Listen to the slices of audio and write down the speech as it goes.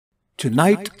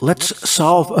Tonight, let's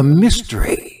solve a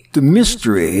mystery. The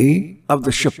mystery of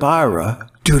the Shapira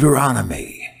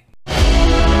Deuteronomy.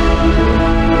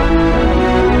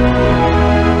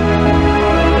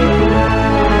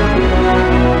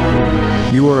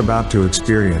 You are about to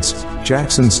experience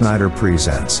Jackson Snyder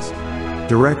Presents.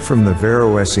 Direct from the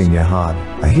Vero Essene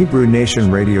Yahad, a Hebrew Nation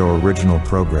radio original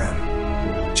program.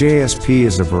 JSP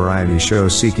is a variety show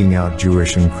seeking out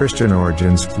Jewish and Christian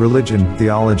origins, religion,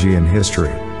 theology, and history,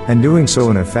 and doing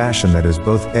so in a fashion that is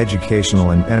both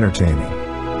educational and entertaining.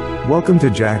 Welcome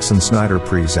to Jackson Snyder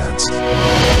Presents.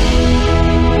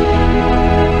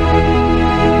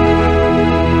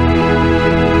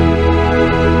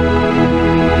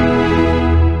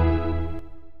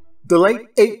 The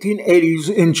late 1880s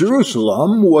in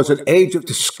Jerusalem was an age of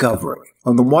discovery.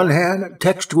 On the one hand,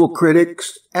 textual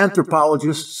critics,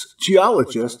 anthropologists,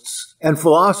 geologists, and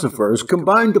philosophers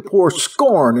combined to pour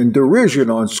scorn and derision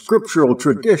on scriptural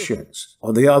traditions.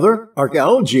 On the other,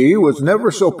 archaeology was never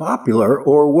so popular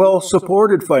or well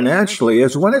supported financially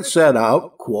as when it set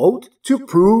out, quote, to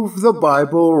prove the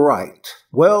Bible right.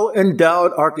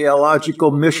 Well-endowed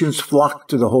archaeological missions flocked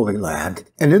to the Holy Land,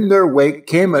 and in their wake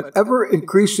came an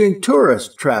ever-increasing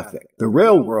tourist traffic. The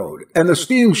railroad and the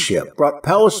steamship brought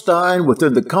Palestine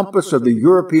within the compass of the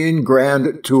European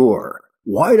Grand Tour.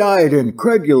 Wide-eyed,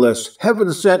 incredulous,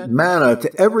 heaven-sent manna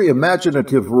to every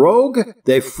imaginative rogue,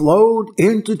 they flowed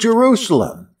into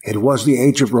Jerusalem. It was the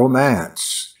age of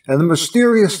romance, and the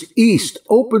mysterious East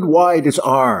opened wide its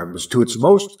arms to its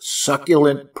most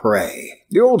succulent prey.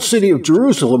 The old city of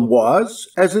Jerusalem was,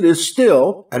 as it is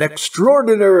still, an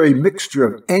extraordinary mixture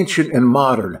of ancient and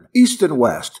modern, east and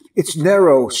west. Its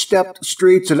narrow, stepped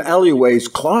streets and alleyways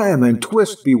climb and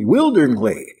twist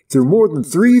bewilderingly through more than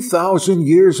 3,000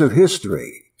 years of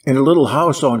history. In a little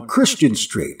house on Christian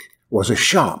Street was a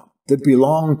shop that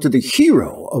belonged to the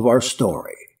hero of our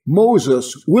story.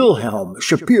 Moses Wilhelm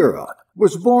Shapira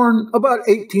was born about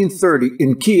 1830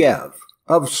 in Kiev,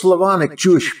 of Slavonic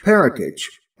Jewish parentage,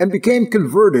 and became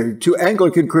converted to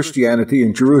Anglican Christianity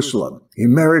in Jerusalem. He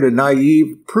married a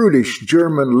naive, prudish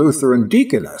German Lutheran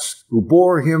deaconess who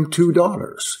bore him 2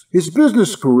 daughters. His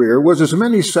business career was as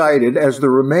many-sided as the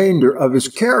remainder of his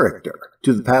character.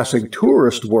 To the passing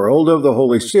tourist world of the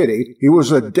Holy City, he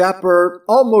was a dapper,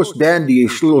 almost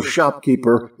dandyish little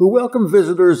shopkeeper who welcomed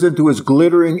visitors into his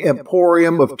glittering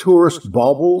emporium of tourist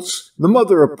baubles, the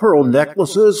mother-of-pearl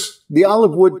necklaces, the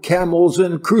olive-wood camels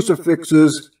and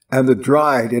crucifixes, and the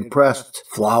dried and pressed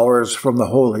flowers from the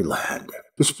Holy Land.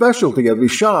 The specialty of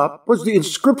his shop was the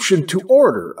inscription to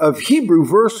order of Hebrew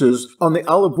verses on the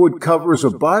olive-wood covers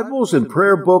of Bibles and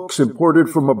prayer books imported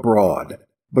from abroad.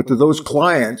 But to those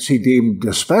clients he deemed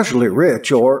especially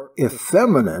rich or, if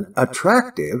feminine,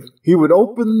 attractive, he would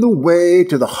open the way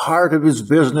to the heart of his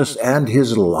business and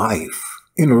his life.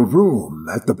 In a room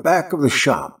at the back of the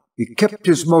shop, he kept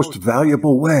his most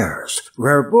valuable wares,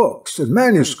 rare books and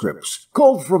manuscripts,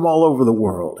 culled from all over the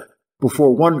world.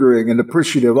 Before wondering and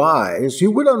appreciative eyes, he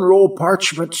would unroll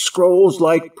parchment scrolls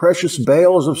like precious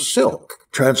bales of silk,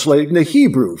 translating the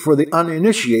Hebrew for the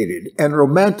uninitiated and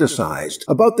romanticized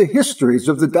about the histories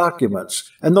of the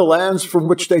documents and the lands from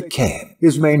which they came.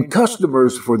 His main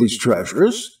customers for these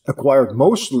treasures, acquired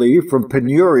mostly from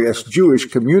penurious Jewish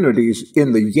communities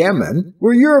in the Yemen,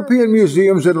 were European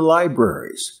museums and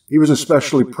libraries. He was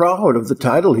especially proud of the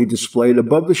title he displayed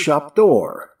above the shop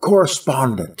door,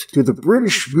 correspondent to the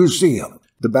British Museum.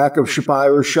 The back of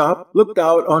Shapira's shop looked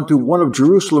out onto one of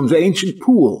Jerusalem's ancient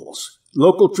pools.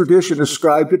 Local tradition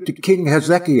ascribed it to King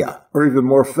Hezekiah, or even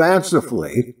more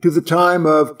fancifully, to the time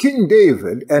of King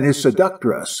David and his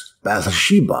seductress,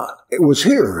 Bathsheba. It was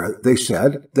here, they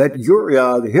said, that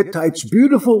Uriah the Hittite's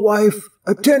beautiful wife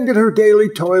attended her daily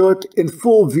toilet in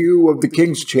full view of the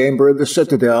king's chamber in the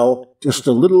citadel, just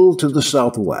a little to the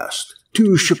southwest.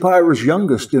 To Shapira's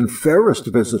youngest and fairest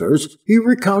visitors, he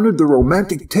recounted the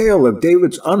romantic tale of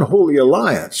David's unholy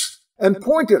alliance, and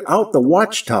pointed out the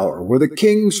watchtower where the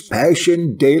king's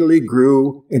passion daily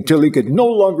grew until he could no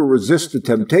longer resist the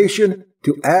temptation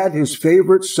to add his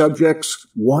favorite subject's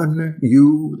one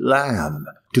ewe lamb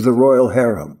to the royal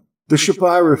harem. The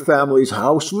Shapira family's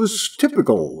house was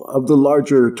typical of the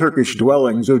larger Turkish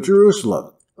dwellings of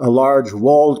Jerusalem. A large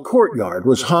walled courtyard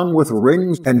was hung with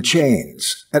rings and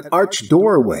chains. An arched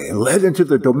doorway led into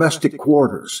the domestic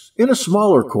quarters. In a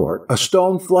smaller court, a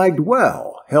stone-flagged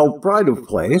well held pride of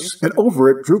place, and over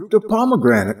it drooped a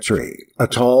pomegranate tree. A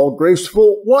tall,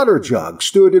 graceful water jug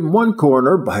stood in one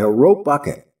corner by a rope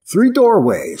bucket. 3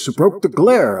 doorways broke the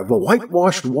glare of a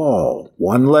whitewashed wall.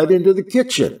 One led into the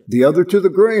kitchen, the other to the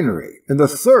granary, and the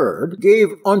third gave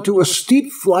onto a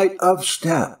steep flight of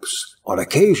steps. On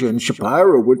occasion,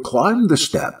 Shapira would climb the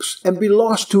steps and be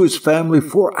lost to his family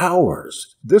for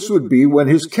hours. This would be when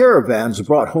his caravans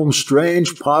brought home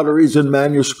strange potteries and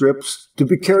manuscripts to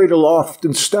be carried aloft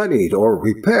and studied or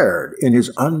repaired in his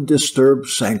undisturbed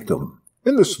sanctum.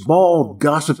 In the small,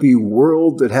 gossipy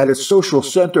world that had its social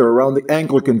center around the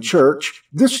Anglican Church,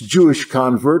 this Jewish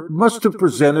convert must have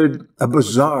presented a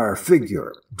bizarre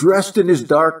figure. Dressed in his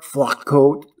dark frock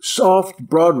coat, soft,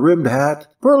 broad-rimmed hat,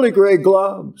 pearly gray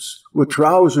gloves, with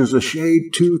trousers a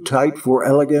shade too tight for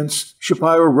elegance,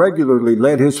 Shapira regularly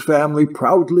led his family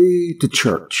proudly to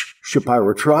church.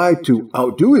 Shapira tried to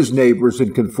outdo his neighbors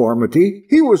in conformity.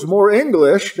 He was more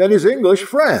English than his English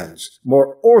friends,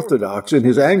 more orthodox in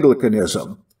his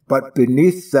Anglicanism. But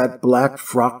beneath that black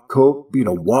frock coat beat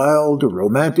a wild,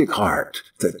 romantic heart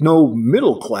that no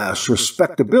middle-class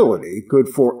respectability could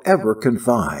forever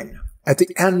confine. At the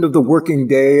end of the working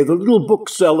day, the little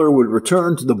bookseller would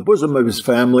return to the bosom of his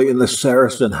family in the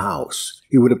Saracen house.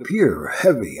 He would appear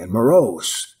heavy and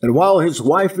morose, and while his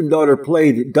wife and daughter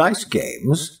played dice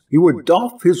games, he would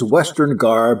doff his Western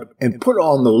garb and put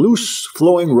on the loose,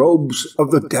 flowing robes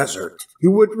of the desert. He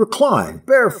would recline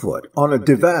barefoot on a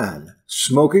divan,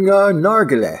 smoking a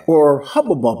nargileh or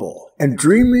hubble-bubble, and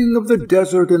dreaming of the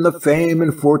desert and the fame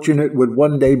and fortune it would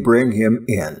one day bring him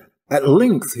in. At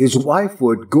length his wife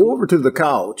would go over to the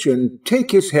couch and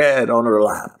take his head on her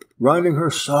lap, running her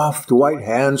soft white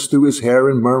hands through his hair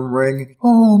and murmuring,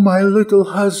 "Oh, my little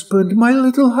husband, my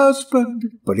little husband."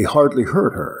 But he hardly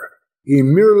heard her. He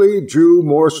merely drew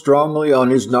more strongly on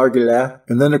his nargileh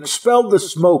and then expelled the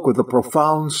smoke with a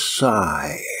profound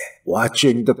sigh,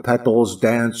 watching the petals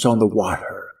dance on the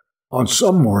water. On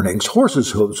some mornings,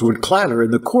 horses' hooves would clatter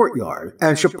in the courtyard,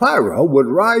 and Shapira would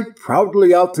ride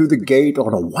proudly out through the gate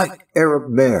on a white Arab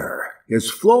mare.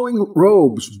 His flowing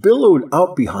robes billowed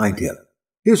out behind him.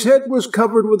 His head was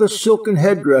covered with a silken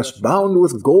headdress bound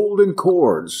with golden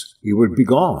cords. He would be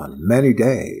gone many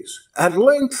days. At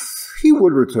length he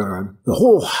would return. The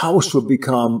whole house would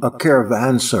become a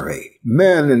caravanserai.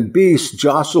 Men and beasts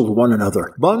jostled one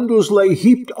another. Bundles lay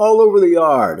heaped all over the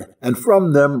yard, and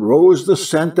from them rose the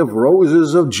scent of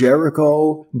roses of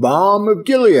Jericho, balm of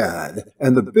Gilead,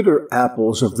 and the bitter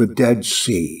apples of the Dead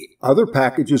Sea. Other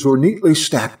packages were neatly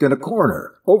stacked in a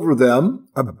corner. Over them,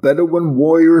 a Bedouin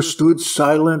warrior stood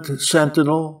silent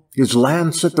sentinel, his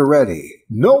lance at the ready.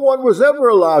 No one was ever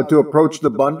allowed to approach the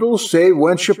bundles save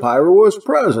when Shapira was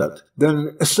present.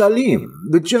 Then Salim,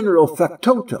 the general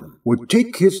factotum, would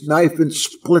take his knife and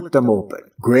split them open.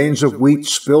 Grains of wheat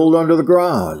spilled onto the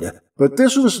ground. But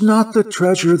this was not the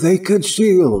treasure they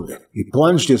concealed. He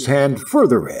plunged his hand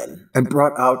further in and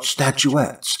brought out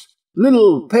statuettes.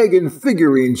 Little pagan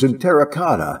figurines in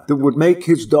terracotta that would make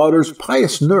his daughter's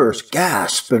pious nurse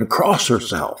gasp and cross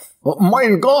herself.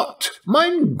 Mein Gott,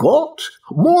 more,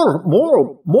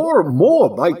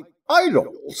 my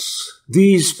idols.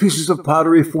 These pieces of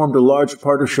pottery formed a large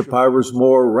part of Shapira's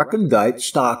more recondite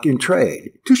stock in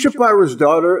trade. To Shapira's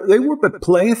daughter, they were but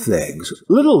playthings,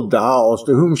 little dolls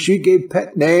to whom she gave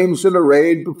pet names and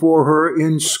arrayed before her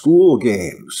in school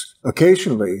games.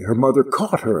 Occasionally, her mother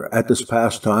caught her at this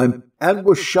pastime and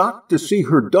was shocked to see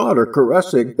her daughter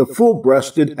caressing the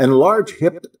full-breasted and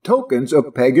large-hipped tokens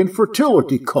of pagan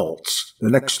fertility cults. The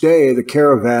next day, the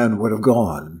caravan would have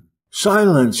gone.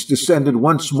 Silence descended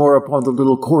once more upon the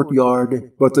little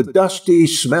courtyard, but the dusty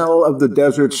smell of the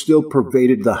desert still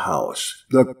pervaded the house.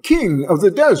 The king of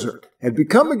the desert had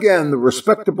become again the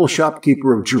respectable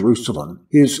shopkeeper of Jerusalem,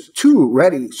 his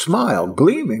too-ready smile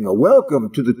gleaming a welcome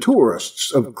to the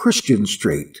tourists of Christian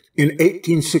Street. In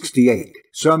 1868,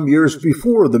 some years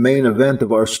before the main event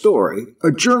of our story,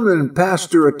 a German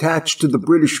pastor attached to the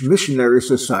British Missionary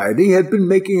Society had been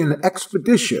making an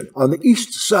expedition on the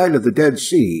east side of the Dead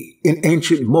Sea in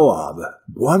ancient Moab.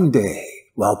 One day,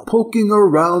 while poking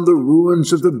around the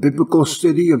ruins of the biblical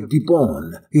city of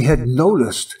Dibon, he had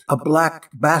noticed a black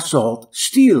basalt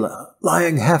stela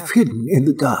lying half hidden in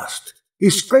the dust. He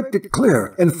scraped it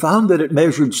clear and found that it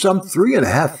measured some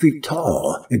 3.5 feet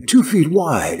tall and 2 feet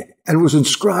wide and was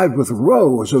inscribed with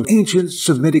rows of ancient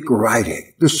Semitic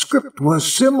writing. The script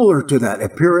was similar to that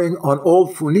appearing on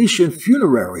old Phoenician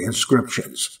funerary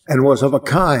inscriptions and was of a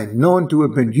kind known to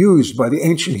have been used by the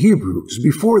ancient Hebrews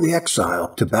before the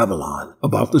exile to Babylon.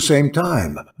 About the same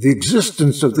time, the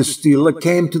existence of the stela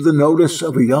came to the notice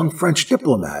of a young French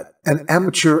diplomat, an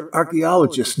amateur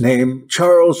archaeologist named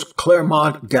Charles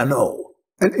Clermont Ganneau.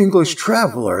 An English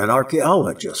traveler and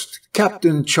archaeologist,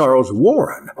 Captain Charles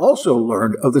Warren, also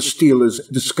learned of the stela's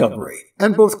discovery,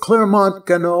 and both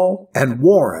Clermont-Ganneau and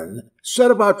Warren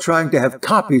set about trying to have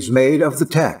copies made of the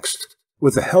text.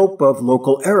 With the help of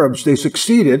local Arabs, they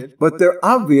succeeded, but their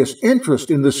obvious interest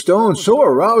in the stone so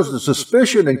aroused the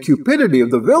suspicion and cupidity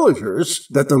of the villagers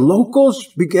that the locals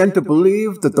began to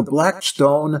believe that the black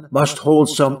stone must hold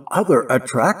some other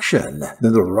attraction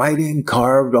than the writing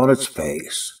carved on its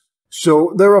face.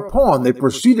 So thereupon they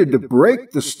proceeded to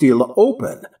break the stela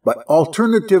open by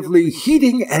alternatively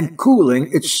heating and cooling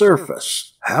its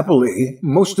surface. Happily,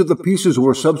 most of the pieces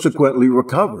were subsequently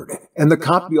recovered, and the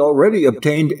copy already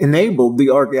obtained enabled the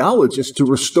archaeologists to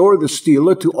restore the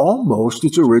stela to almost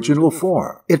its original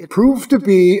form. It proved to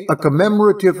be a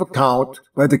commemorative account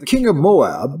by the king of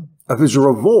Moab of his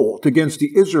revolt against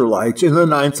the Israelites in the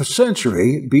 9th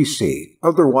century BC,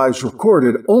 otherwise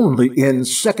recorded only in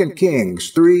 2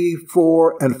 Kings 3,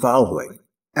 4, and following.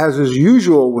 As is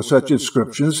usual with such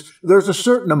inscriptions, there's a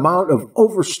certain amount of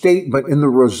overstatement in the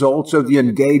results of the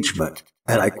engagement,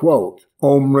 and I quote,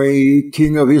 "Omri,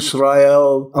 king of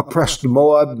Israel, oppressed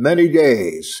Moab many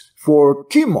days, for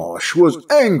Chemosh was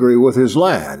angry with his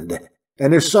land.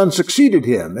 And his son succeeded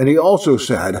him, and he also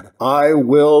said, I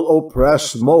will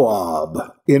oppress Moab.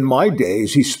 In my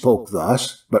days he spoke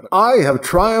thus, but I have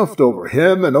triumphed over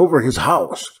him and over his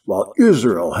house, while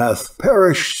Israel hath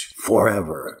perished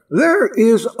forever." There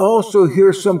is also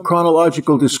here some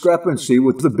chronological discrepancy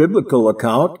with the biblical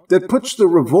account that puts the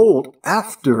revolt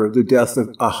after the death of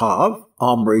Ahab,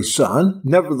 Omri's son.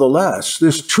 Nevertheless,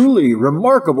 this truly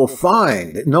remarkable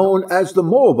find, known as the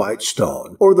Moabite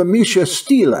stone, or the Misha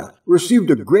Stela, received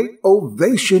a great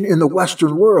ovation in the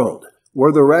Western world,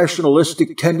 where the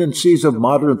rationalistic tendencies of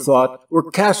modern thought were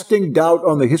casting doubt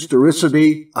on the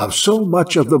historicity of so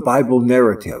much of the Bible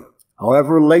narrative.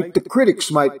 However late the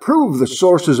critics might prove the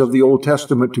sources of the Old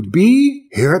Testament to be,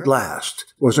 here at last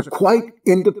was a quite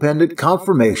independent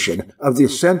confirmation of the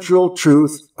essential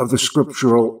truth of the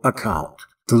scriptural account.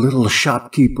 The little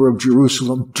shopkeeper of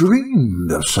Jerusalem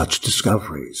dreamed of such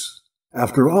discoveries.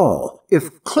 After all,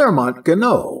 if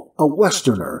Clermont-Ganneau, a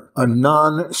Westerner, a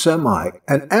non-Semite,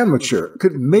 an amateur,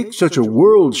 could make such a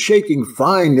world-shaking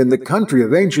find in the country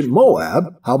of ancient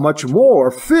Moab, how much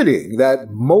more fitting that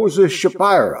Moses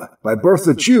Shapira, by birth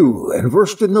a Jew and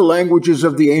versed in the languages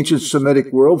of the ancient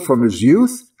Semitic world from his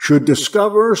youth, should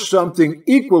discover something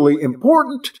equally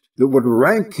important that would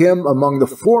rank him among the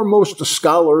foremost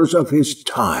scholars of his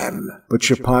time. But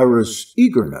Shapira's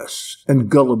eagerness and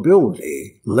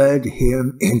gullibility led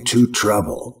him into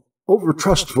trouble.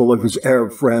 Over-trustful of his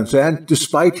Arab friends and,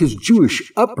 despite his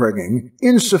Jewish upbringing,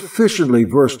 insufficiently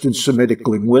versed in Semitic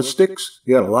linguistics,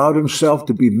 he had allowed himself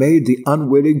to be made the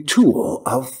unwitting tool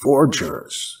of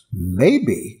forgers.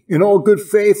 Maybe, in all good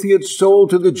faith, he had sold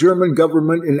to the German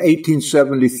government in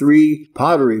 1873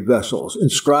 pottery vessels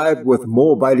inscribed with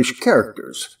Moabitish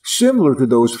characters, similar to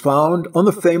those found on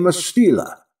the famous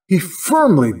stela. He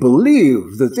firmly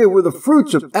believed that they were the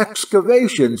fruits of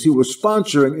excavations he was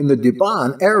sponsoring in the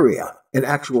Diban area. In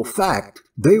actual fact,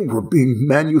 they were being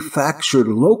manufactured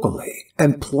locally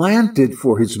and planted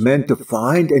for his men to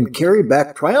find and carry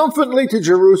back triumphantly to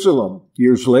Jerusalem.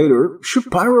 Years later,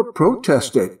 Shapira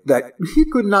protested that he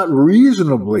could not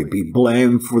reasonably be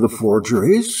blamed for the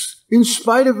forgeries. In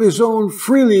spite of his own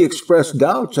freely expressed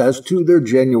doubts as to their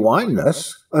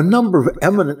genuineness, a number of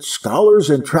eminent scholars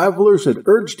and travelers had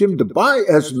urged him to buy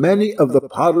as many of the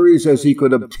potteries as he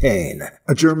could obtain.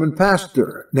 A German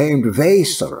pastor named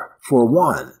Weiser, for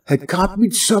one, had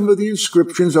copied some of the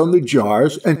inscriptions on the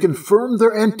jars and confirmed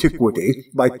their antiquity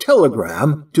by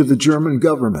telegram to the German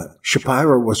government.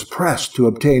 Shapira was pressed to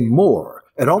obtain more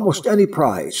at almost any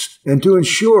price, and to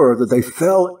ensure that they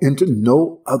fell into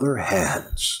no other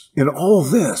hands. In all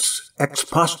this,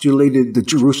 expostulated the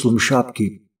Jerusalem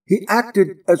shopkeeper, he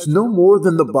acted as no more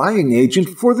than the buying agent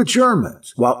for the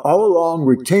Germans, while all along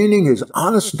retaining his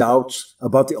honest doubts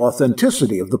about the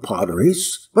authenticity of the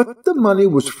potteries. But the money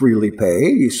was freely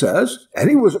paid, he says, and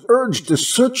he was urged to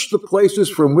search the places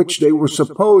from which they were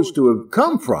supposed to have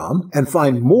come from and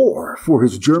find more for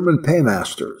his German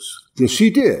paymasters. This he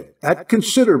did, at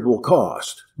considerable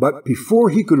cost. But before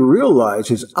he could realize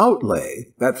his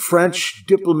outlay, that French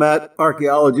diplomat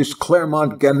archaeologist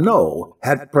Clermont-Ganneau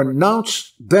had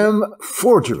pronounced them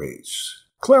forgeries.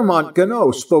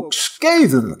 Clermont-Ganneau spoke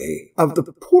scathingly of the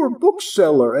poor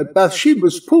bookseller at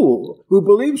Bathsheba's Pool, who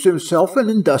believes himself an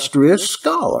industrious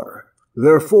scholar.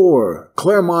 Therefore,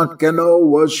 Clermont-Ganneau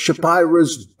was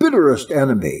Shapira's bitter bitterest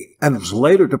enemy, and was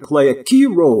later to play a key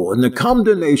role in the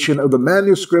condemnation of the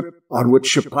manuscript on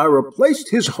which Shapira placed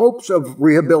his hopes of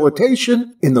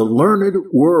rehabilitation in the learned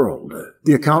world.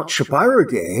 The account Shapira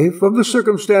gave of the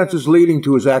circumstances leading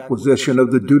to his acquisition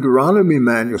of the Deuteronomy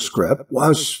manuscript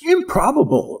was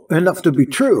improbable enough to be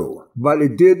true, but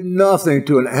it did nothing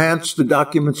to enhance the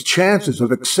document's chances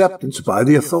of acceptance by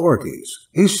the authorities.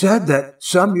 He said that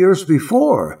some years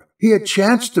before, he had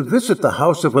chanced to visit the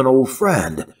house of an old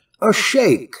friend, a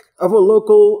sheikh of a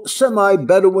local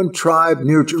semi-Bedouin tribe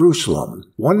near Jerusalem.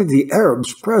 One of the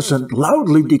Arabs present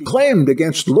loudly declaimed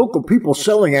against local people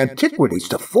selling antiquities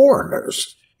to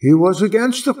foreigners. He was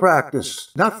against the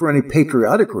practice, not for any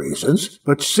patriotic reasons,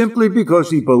 but simply because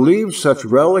he believed such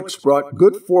relics brought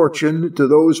good fortune to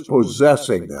those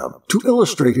possessing them. To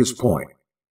illustrate his point,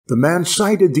 the man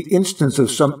cited the instance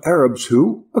of some Arabs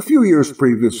who, a few years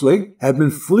previously, had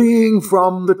been fleeing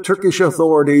from the Turkish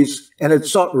authorities and had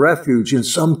sought refuge in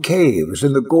some caves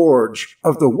in the gorge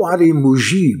of the Wadi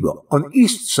Mujib on the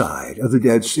east side of the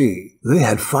Dead Sea. They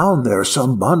had found there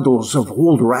some bundles of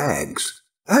old rags,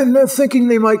 and thinking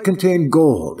they might contain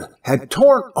gold, had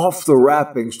torn off the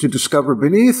wrappings to discover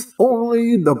beneath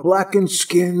only the blackened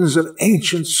skins of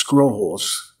ancient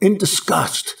scrolls. In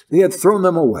disgust, they had thrown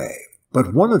them away.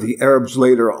 But one of the Arabs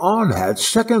later on had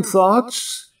second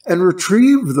thoughts and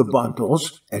retrieved the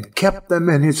bundles and kept them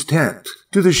in his tent.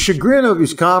 To the chagrin of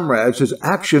his comrades, his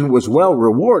action was well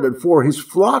rewarded, for his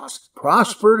flocks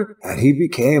prospered and he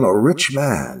became a rich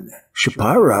man.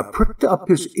 Shapira pricked up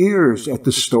his ears at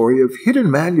the story of hidden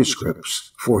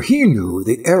manuscripts, for he knew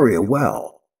the area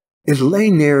well. It lay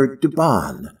near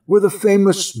Dibon, where the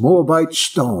famous Moabite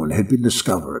stone had been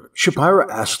discovered. Shapira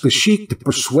asked the sheikh to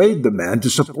persuade the man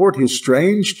to support his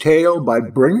strange tale by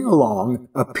bringing along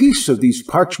a piece of these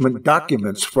parchment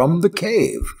documents from the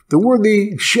cave. The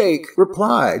worthy sheikh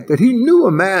replied that he knew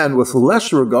a man with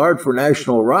less regard for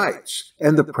national rights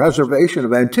and the preservation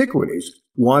of antiquities,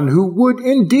 one who would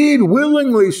indeed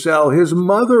willingly sell his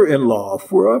mother-in-law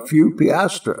for a few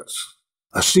piastres.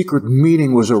 A secret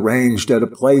meeting was arranged at a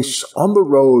place on the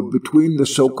road between the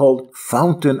so-called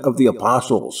Fountain of the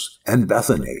Apostles and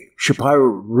Bethany.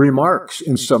 Shapira remarks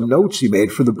in some notes he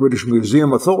made for the British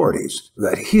Museum authorities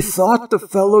that he thought the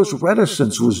fellow's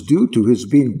reticence was due to his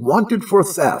being wanted for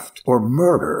theft or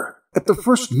murder. At the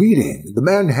first meeting, the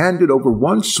man handed over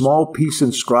one small piece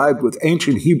inscribed with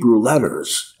ancient Hebrew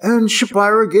letters, and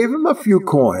Shapira gave him a few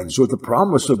coins with the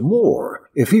promise of more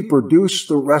if he produced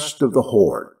the rest of the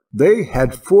hoard. They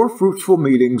had 4 fruitful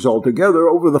meetings altogether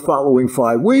over the following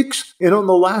 5 weeks, and on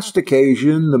the last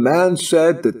occasion the man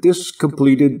said that this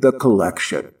completed the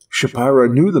collection.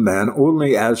 Shapira knew the man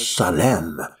only as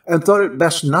Salem, and thought it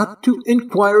best not to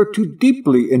inquire too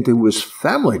deeply into his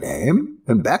family name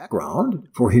and background,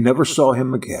 for he never saw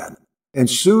him again. And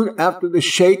soon after the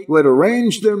sheikh who had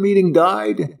arranged their meeting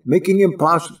died,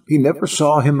 he never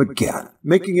saw him again,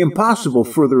 making impossible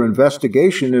further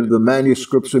investigation into the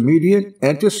manuscript's immediate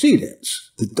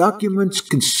antecedents. The documents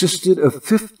consisted of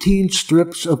 15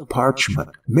 strips of parchment,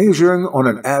 measuring on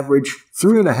an average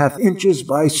 3.5 inches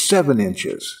by 7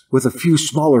 inches, with a few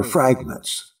smaller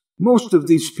fragments. Most of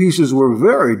these pieces were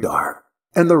very dark,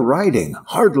 and the writing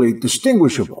hardly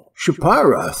distinguishable.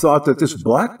 Shapira thought that this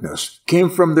blackness came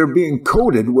from their being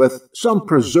coated with some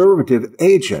preservative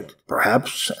agent,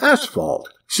 perhaps asphalt,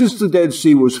 since the Dead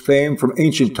Sea was famed from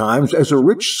ancient times as a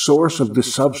rich source of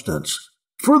this substance.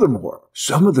 Furthermore,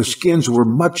 some of the skins were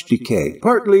much decayed,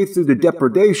 partly through the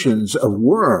depredations of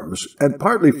worms and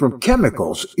partly from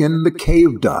chemicals in the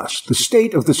cave dust. The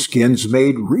state of the skins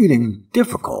made reading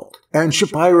difficult, and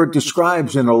Shapira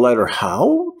describes in a letter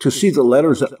how, to see the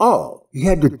letters at all, he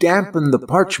had to dampen the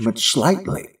parchment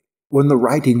slightly, when the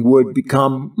writing would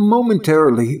become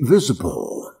momentarily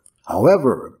visible.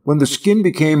 However, when the skin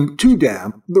became too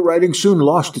damp, the writing soon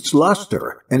lost its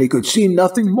luster, and he could see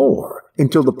nothing more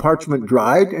until the parchment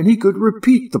dried and he could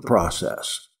repeat the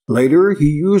process. Later, he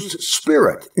used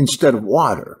spirit instead of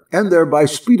water, and thereby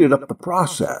speeded up the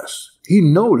process. He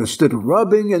noticed that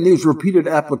rubbing and these repeated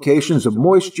applications of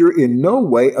moisture in no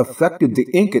way affected the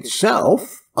ink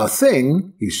itself, a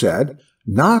thing, he said,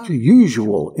 not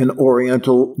usual in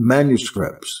Oriental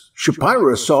manuscripts.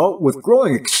 Shapira saw with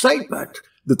growing excitement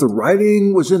that the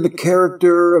writing was in the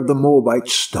character of the Moabite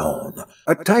stone,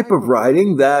 a type of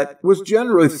writing that was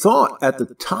generally thought at the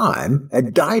time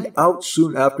had died out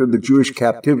soon after the Jewish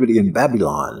captivity in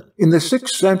Babylon. In the 6th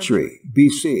century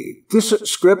BC, this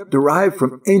script derived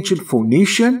from ancient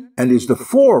Phoenician and is the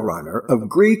forerunner of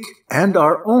Greek and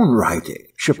our own writing.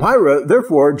 Shapira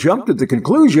therefore jumped to the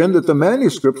conclusion that the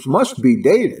manuscripts must be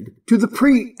dated to the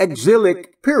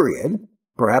pre-exilic period,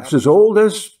 perhaps as old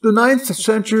as the 9th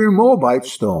century Moabite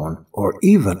stone, or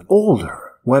even older,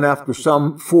 when after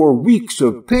some 4 weeks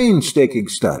of painstaking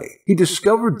study, he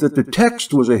discovered that the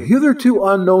text was a hitherto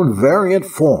unknown variant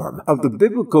form of the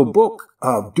biblical book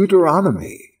of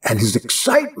Deuteronomy, and his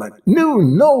excitement knew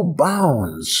no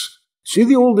bounds. See,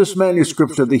 the oldest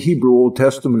manuscripts of the Hebrew Old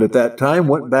Testament at that time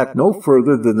went back no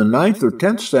further than the 9th or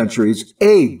 10th centuries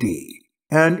A.D.,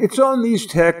 and it's on these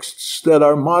texts that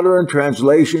our modern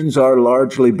translations are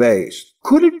largely based.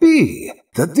 Could it be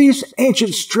that these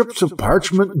ancient strips of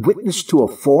parchment witnessed to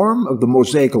a form of the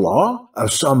Mosaic Law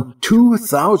of some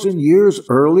 2,000 years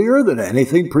earlier than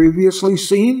anything previously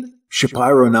seen?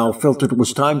 Shapira now felt it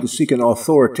was time to seek an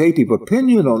authoritative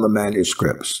opinion on the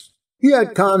manuscripts. He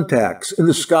had contacts in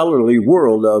the scholarly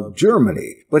world of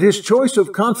Germany, but his choice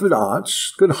of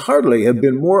confidants could hardly have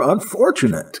been more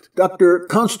unfortunate. Dr.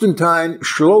 Constantine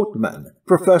Schlottmann,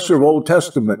 professor of Old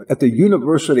Testament at the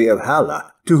University of Halle,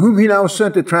 to whom he now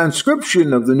sent a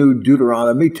transcription of the new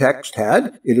Deuteronomy text,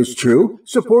 had, it is true,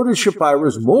 supported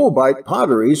Shapira's Moabite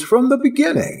potteries from the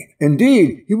beginning.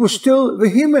 Indeed, he was still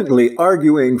vehemently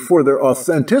arguing for their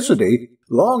authenticity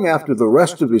long after the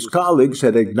rest of his colleagues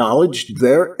had acknowledged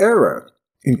their error.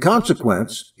 In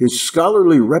consequence, his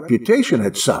scholarly reputation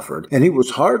had suffered, and he was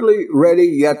hardly ready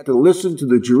yet to listen to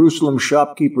the Jerusalem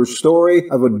shopkeeper's story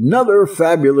of another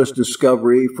fabulous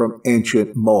discovery from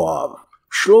ancient Moab.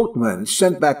 Schlottmann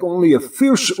sent back only a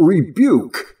fierce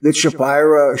rebuke that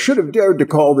Shapira should have dared to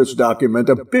call this document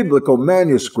a biblical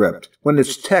manuscript when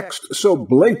its text so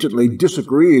blatantly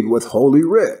disagreed with Holy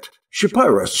Writ.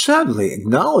 Shapira sadly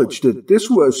acknowledged that this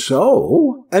was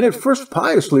so, and at first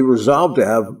piously resolved to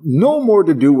have no more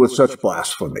to do with such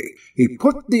blasphemy. He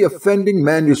put the offending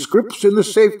manuscripts in the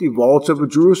safety vaults of a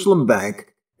Jerusalem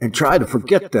bank and tried to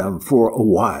forget them for a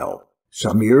while.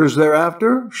 Some years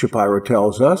thereafter, Shapira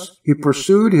tells us, he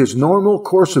pursued his normal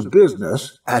course of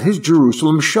business at his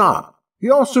Jerusalem shop. He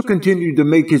also continued to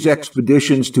make his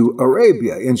expeditions to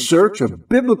Arabia in search of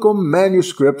biblical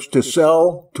manuscripts to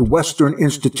sell to Western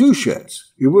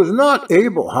institutions. He was not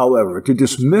able, however, to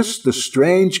dismiss the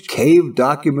strange cave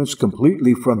documents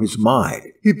completely from his mind.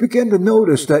 He began to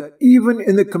notice that even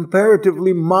in the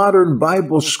comparatively modern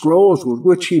Bible scrolls with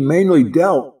which he mainly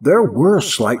dealt, there were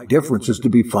slight differences to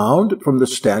be found from the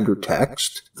standard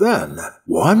text. Then,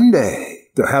 one day,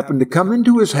 there happened to come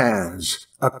into his hands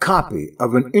a copy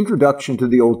of an introduction to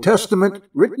the Old Testament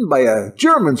written by a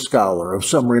German scholar of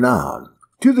some renown.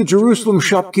 To the Jerusalem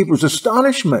shopkeeper's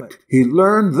astonishment, he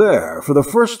learned there for the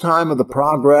first time of the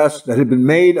progress that had been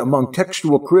made among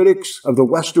textual critics of the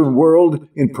Western world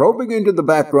in probing into the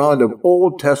background of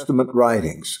Old Testament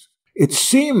writings. It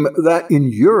seemed that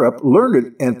in Europe,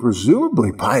 learned and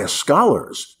presumably pious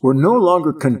scholars were no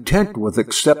longer content with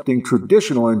accepting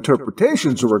traditional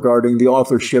interpretations regarding the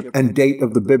authorship and date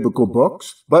of the biblical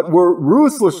books, but were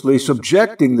ruthlessly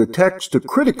subjecting the text to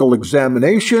critical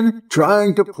examination,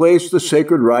 trying to place the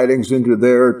sacred writings into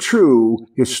their true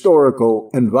historical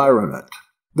environment.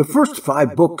 The first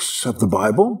 5 books of the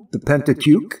Bible, the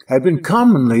Pentateuch, had been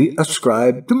commonly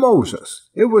ascribed to Moses.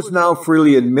 It was now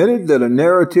freely admitted that a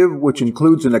narrative which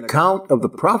includes an account of the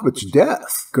prophet's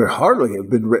death could hardly have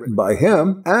been written by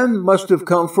him, and must have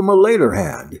come from a later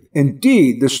hand.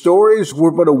 Indeed, the stories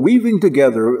were but a weaving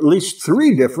together of at least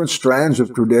 3 different strands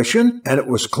of tradition, and it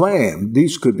was claimed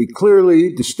these could be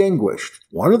clearly distinguished.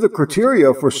 One of the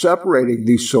criteria for separating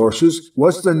these sources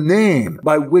was the name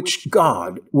by which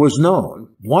God was known.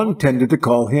 One tended to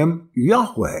call him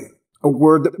Yahweh, a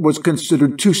word that was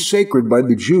considered too sacred by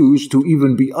the Jews to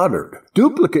even be uttered.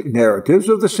 Duplicate narratives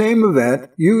of the same event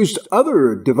used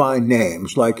other divine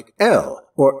names like El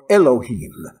or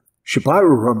Elohim. Shapira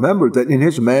remembered that in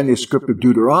his manuscript of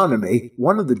Deuteronomy,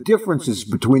 one of the differences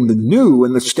between the new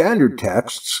and the standard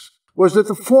texts was that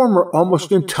the former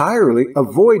almost entirely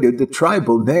avoided the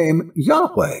tribal name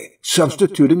Yahweh,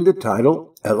 substituting the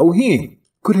title Elohim.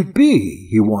 Could it be,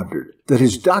 he wondered, that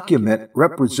his document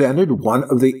represented one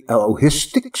of the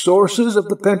Elohistic sources of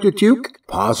the Pentateuch,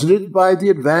 posited by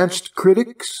the advanced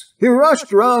critics? He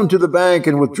rushed round to the bank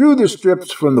and withdrew the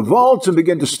strips from the vaults and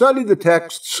began to study the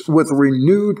texts with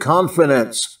renewed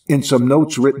confidence. In some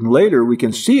notes written later, we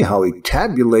can see how he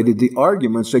tabulated the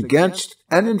arguments against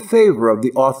and in favor of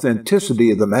the authenticity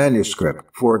of the manuscript.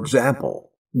 For example,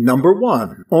 Number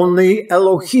 1. Only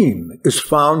Elohim is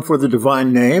found for the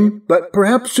divine name, but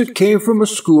perhaps it came from a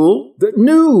school that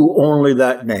knew only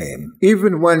that name,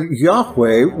 even when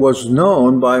Yahweh was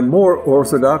known by more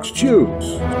Orthodox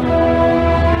Jews.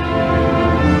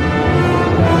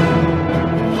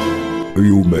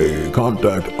 You may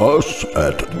contact us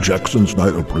at Jackson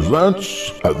Snyder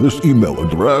Presents at this email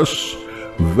address,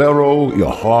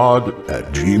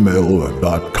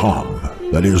 veroyahad@gmail.com.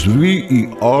 That is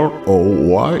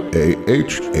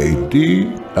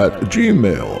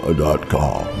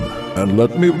veroyahad@gmail.com. And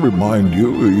let me remind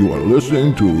you, you are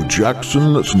listening to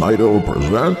Jackson Snyder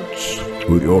Presents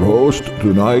with your host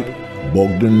tonight,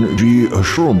 Bogdan G.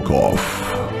 Schruumkoff.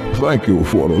 Thank you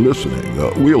for listening.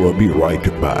 We'll be right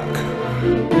back.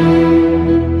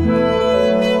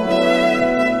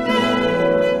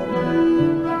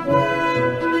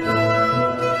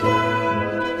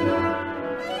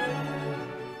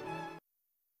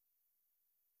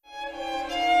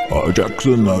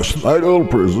 Jackson Snyder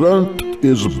Present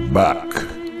is back.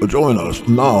 Join us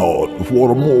now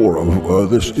for more of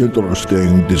this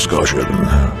interesting discussion.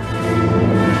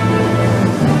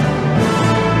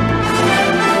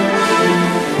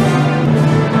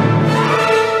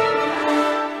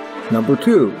 Number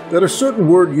 2, that a certain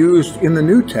word used in the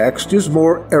New Text is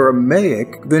more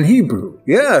Aramaic than Hebrew.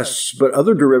 Yes, but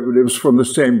other derivatives from the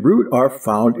same root are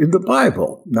found in the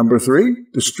Bible. Number 3,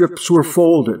 the strips were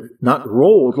folded, not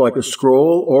rolled like a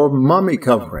scroll or mummy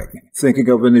covering. Thinking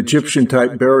of an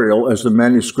Egyptian-type burial as the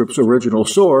manuscript's original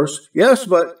source, yes,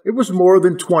 but it was more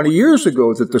than 20 years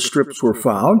ago that the strips were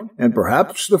found, and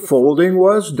perhaps the folding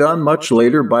was done much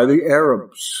later by the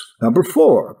Arabs. Number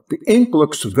 4, the ink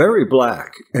looks very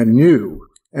black and new,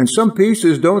 and some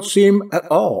pieces don't seem at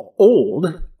all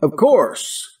old, of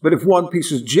course. But if one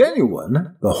piece is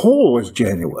genuine, the whole is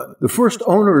genuine. The first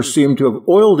owners seem to have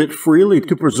oiled it freely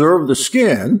to preserve the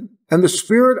skin, and the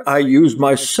spirit I used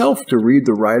myself to read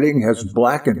the writing has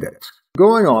blackened it.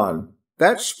 Going on.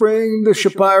 That spring, the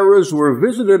Shapiras were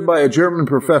visited by a German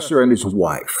professor and his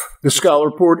wife. The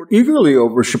scholar pored eagerly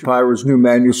over Shapira's new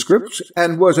manuscripts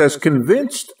and was as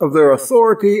convinced of their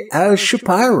authority as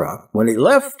Shapira. When he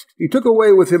left, he took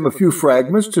away with him a few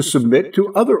fragments to submit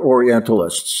to other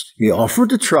Orientalists. He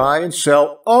offered to try and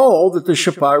sell all that the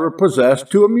Shapira possessed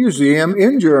to a museum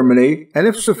in Germany, and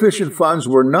if sufficient funds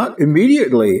were not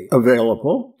immediately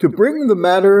available, to bring the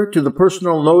matter to the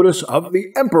personal notice of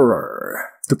the emperor.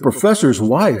 The professor's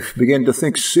wife began to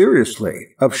think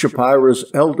seriously of Shapira's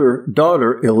elder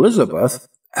daughter, Elizabeth,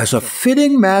 as a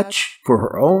fitting match for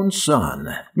her own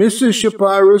son. Mrs.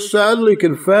 Shapira sadly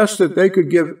confessed that they could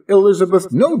give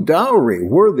Elizabeth no dowry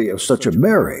worthy of such a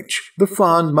marriage. The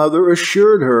fond mother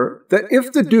assured her that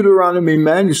if the Deuteronomy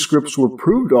manuscripts were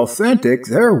proved authentic,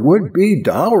 there would be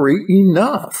dowry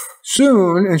enough.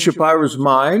 Soon, in Shapira's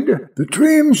mind, the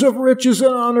dreams of riches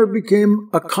and honor became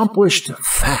accomplished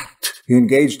fact. He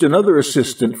engaged another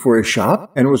assistant for his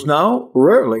shop and was now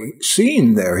rarely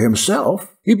seen there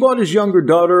himself. He bought his younger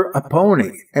daughter a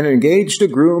pony and engaged a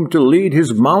groom to lead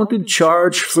his mounted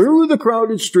charge through the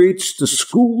crowded streets to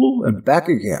school and back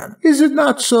again. "Is it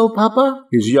not so, Papa?"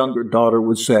 his younger daughter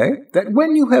would say, "that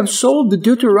when you have sold the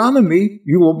Deuteronomy,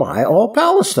 you will buy all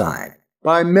Palestine?"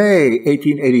 By May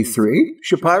 1883,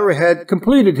 Shapira had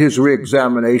completed his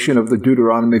re-examination of the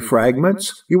Deuteronomy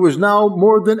fragments. He was now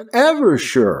more than ever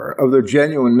sure of their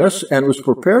genuineness and was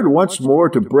prepared once more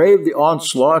to brave the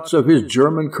onslaughts of his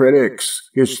German critics.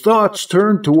 His thoughts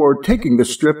turned toward taking the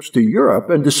strips to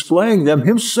Europe and displaying them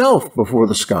himself before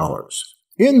the scholars.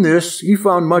 In this, he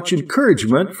found much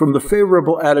encouragement from the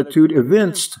favorable attitude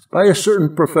evinced by a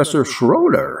certain Professor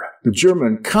Schroeder, the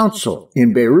German consul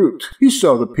in Beirut. He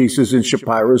saw the pieces in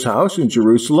Shapira's house in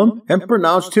Jerusalem and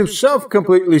pronounced himself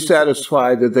completely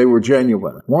satisfied that they were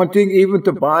genuine, wanting even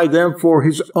to buy them for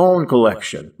his own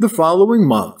collection. The following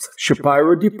month,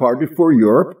 Shapira departed for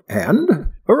Europe and,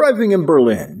 arriving in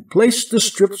Berlin, placed the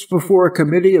strips before a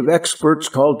committee of experts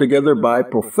called together by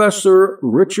Professor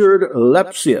Richard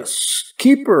Lepsius,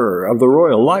 keeper of the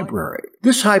Royal Library.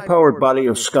 This high-powered body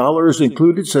of scholars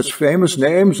included such famous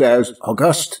names as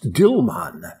August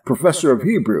Dillmann, professor of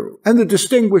Hebrew, and the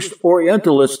distinguished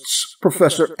Orientalists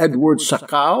Professor Edward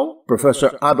Sakow,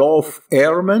 Professor Adolf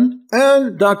Ehrman,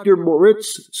 and Dr.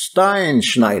 Moritz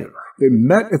Steinschneider. They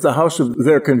met at the house of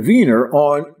their convener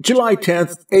on July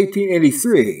 10th,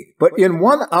 1883, but in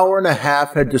 1 hour and a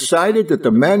half had decided that the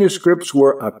manuscripts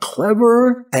were a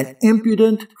clever and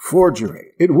impudent forgery.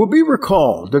 It will be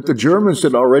recalled that the Germans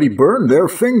had already burned their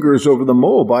fingers over the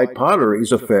Moabite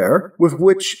potteries affair, with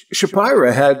which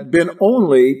Shapira had been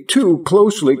only too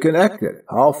closely connected.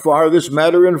 How far this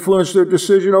matter influenced their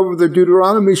decision over the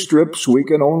Deuteronomy strips, we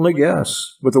can only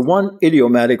guess. But the one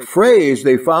idiomatic phrase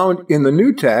they found in the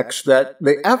New Text that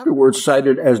they afterwards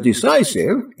cited as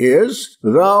decisive is,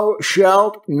 "Thou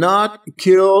shalt not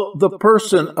kill the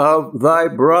person of thy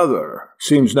brother."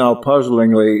 seems now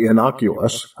puzzlingly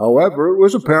innocuous. However, it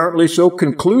was apparently so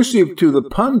conclusive to the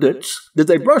pundits that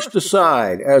they brushed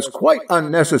aside as quite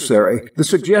unnecessary the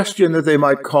suggestion that they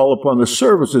might call upon the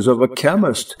services of a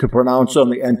chemist to pronounce on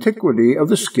the antiquity of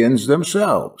the skins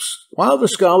themselves. While the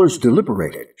scholars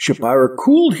deliberated, Shapira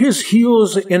cooled his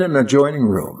heels in an adjoining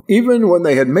room. Even when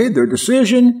they had made their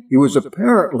decision, he was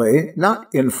apparently not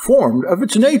informed of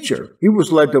its nature. He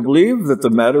was led to believe that the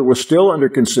matter was still under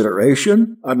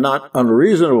consideration, a not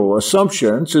unreasonable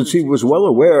assumption, since he was well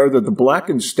aware that the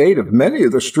blackened state of many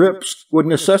of the strips would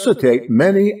necessitate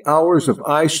many hours of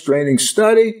eye-straining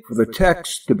study for the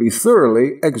text to be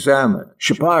thoroughly examined.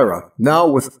 Shapira, now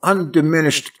with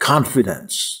undiminished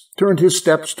confidence, turned his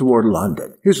steps toward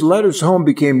London. His letters home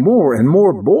became more and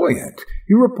more buoyant.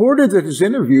 He reported that his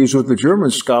interviews with the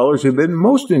German scholars had been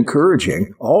most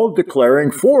encouraging, all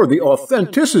declaring for the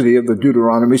authenticity of the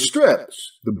Deuteronomy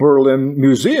Strips. The Berlin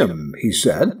Museum, he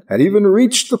said, had even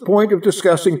reached the point of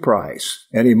discussing price,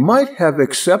 and he might have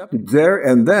accepted there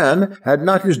and then had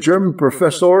not his German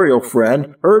professorial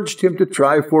friend urged him to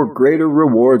try for greater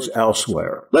rewards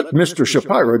elsewhere. Let Mr.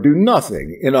 Shapira do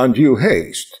nothing in undue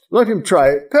haste. Let him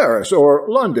try Paris or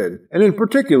London, and in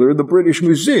particular the British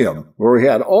Museum, where he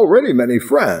had already many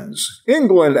friends.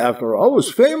 England, after all,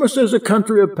 was famous as a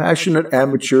country of passionate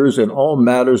amateurs in all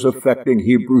matters affecting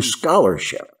Hebrew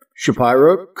scholarship.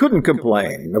 Shapira couldn't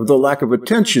complain of the lack of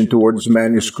attention towards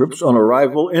manuscripts on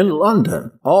arrival in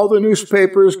London. All the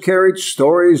newspapers carried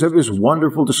stories of his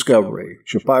wonderful discovery.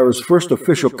 Shapira's first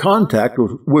official contact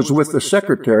was with the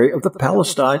secretary of the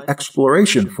Palestine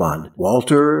Exploration Fund,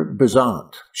 Walter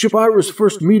Besant. Shapira's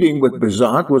first meeting with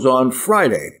Besant was on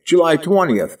Friday, July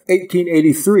 20th,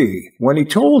 1883, when he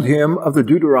told him of the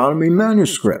Deuteronomy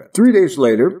manuscript. 3 days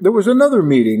later, there was another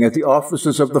meeting at the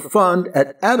offices of the fund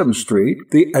at Adam Street,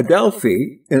 the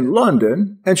Adelphi in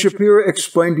London, and Shapira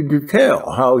explained in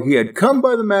detail how he had come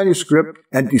by the manuscript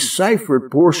and deciphered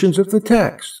portions of the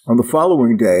text. On the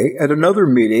following day, at another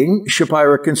meeting,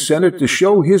 Shapira consented to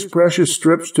show his precious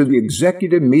strips to the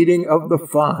executive meeting of the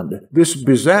fund. This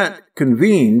Besant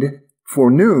convened for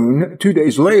noon 2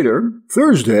 days later,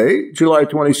 Thursday, July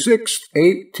 26,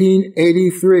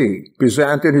 1883.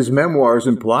 Besant in his memoirs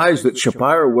implies that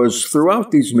Shapira was,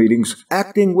 throughout these meetings,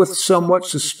 acting with somewhat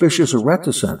suspicious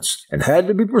reticence and had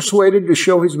to be persuaded to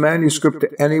show his manuscript to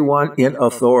anyone in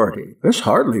authority. This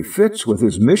hardly fits with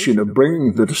his mission of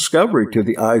bringing the discovery to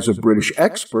the eyes of British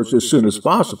experts as soon as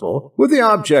possible, with the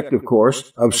object, of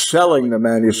course, of selling the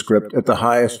manuscript at the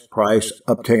highest price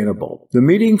obtainable. The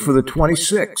meeting for the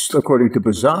 26th, according to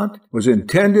Besant, was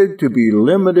intended to be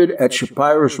limited at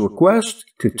Shapira's request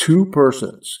to 2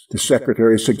 persons. The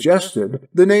secretary suggested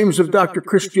the names of Dr.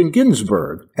 Christian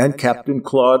Ginsberg and Captain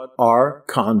Claude R.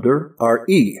 Conder,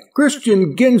 R.E.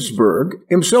 Christian Ginsberg,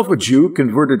 himself a Jew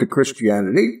converted to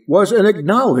Christianity, was an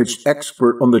acknowledged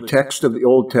expert on the text of the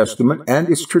Old Testament and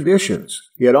its traditions.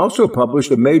 He had also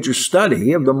published a major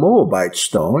study of the Moabite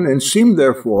stone and seemed,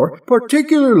 therefore,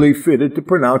 particularly fitted to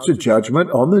pronounce a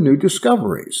judgment on the new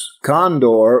discoveries.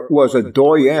 Conder was a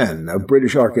doyen of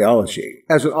British archaeology.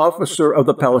 As an officer of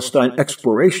the Palestine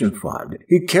Exploration Fund,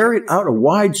 he carried out a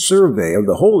wide survey of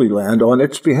the Holy Land on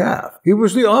its behalf. He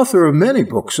was the author of many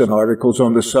books and articles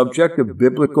on the subject of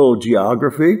biblical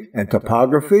geography and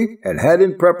topography, and had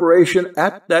in preparation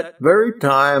at that very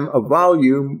time a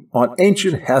volume on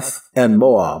ancient Heth and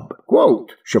Moab.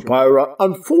 Quote, Shapira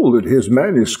unfolded his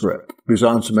manuscript.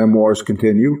 Besant's memoirs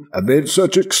continue, amid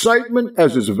such excitement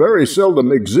as is very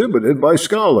seldom exhibited by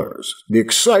scholars. The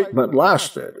excitement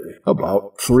lasted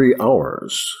about 3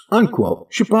 hours. Unquote.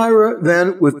 Shapira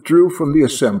then withdrew from the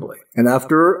assembly, and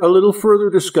after a little further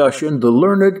discussion, the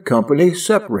learned company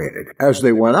separated. As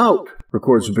they went out,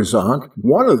 records Besant,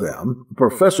 one of them, a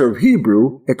professor of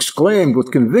Hebrew, exclaimed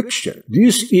with conviction,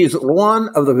 "This is one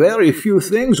of the very few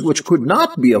things which could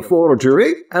not be a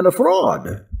forgery and a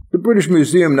fraud." The British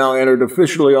Museum now entered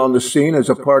officially on the scene as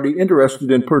a party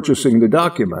interested in purchasing the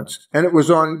documents, and it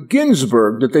was on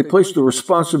Ginsberg that they placed the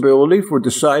responsibility for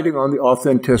deciding on the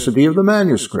authenticity of the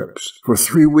manuscripts. For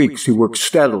 3 weeks he worked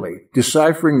steadily,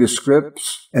 deciphering the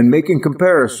scripts and making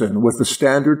comparison with the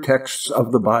standard texts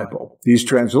of the Bible. These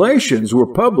translations were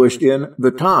published in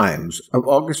The Times of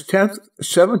August 10th,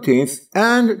 17th,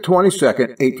 and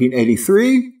 22nd,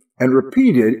 1883, and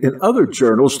repeated in other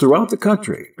journals throughout the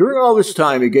country. During all this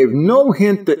time, he gave no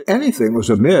hint that anything was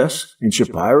amiss, and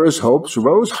Shapira's hopes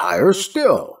rose higher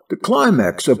still. The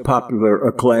climax of popular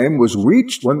acclaim was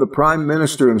reached when the Prime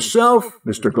Minister himself,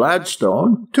 Mr.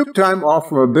 Gladstone, took time off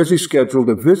from a busy schedule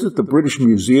to visit the British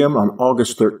Museum on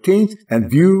August 13th and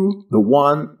view the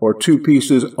one or two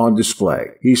pieces on display.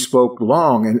 He spoke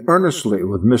long and earnestly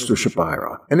with Mr.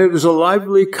 Shapira, and it is a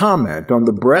lively comment on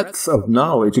the breadth of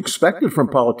knowledge expected from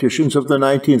politicians of the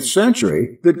 19th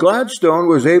century that Gladstone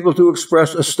was able to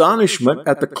express astonishment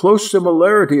at the close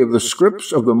similarity of the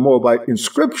scripts of the Moabite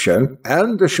inscription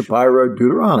and the Shapira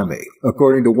Deuteronomy.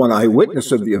 According to one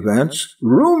eyewitness of the events,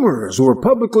 rumors were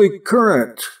publicly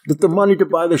current that the money to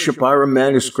buy the Shapira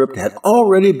manuscript had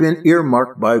already been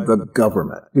earmarked by the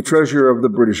government. The treasurer of the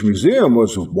British Museum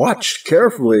was watched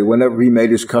carefully whenever he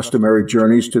made his customary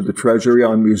journeys to the treasury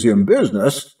on museum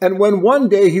business, and when one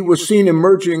day he was seen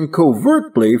emerging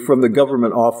covertly from the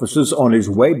government offices on his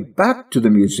way back to the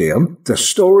museum, the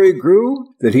story grew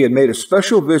that he had made a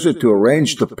special visit to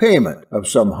arrange the payment of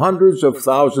some hundreds of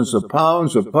thousands of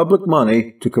pounds of public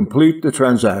money to complete the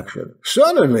transaction.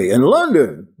 Suddenly, in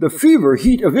London, the fever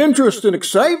heat of interest and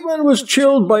excitement was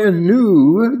chilled by a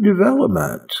new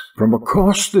development. From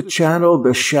across the channel,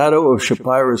 the shadow of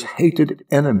Shapira's hated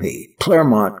enemy,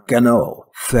 Clermont-Ganneau,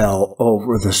 fell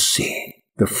over the scene.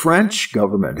 The French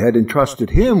government had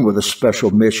entrusted him with a special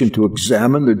mission to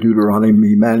examine the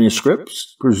Deuteronomy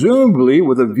manuscripts, presumably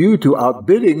with a view to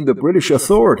outbidding the British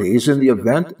authorities in the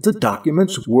event the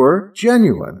documents were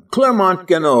genuine.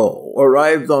 Clermont-Ganneau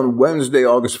arrived on Wednesday,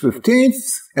 August 15th,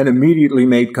 and immediately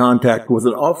made contact with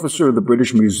an officer of the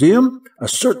British Museum, a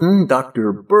certain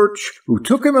Dr. Birch, who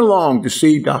took him along to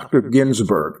see Dr.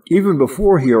 Ginsburg. Even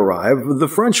before he arrived, the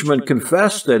Frenchman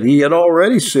confessed that he had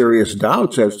already serious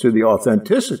doubts as to the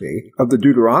authenticity of the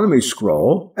Deuteronomy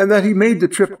scroll, and that he made the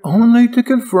trip only to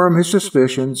confirm his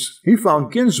suspicions. He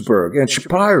found Ginsburg and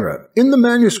Shapira in the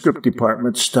manuscript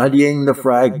department studying the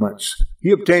fragments.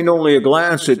 He obtained only a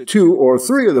glance at 2 or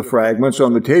 3 of the fragments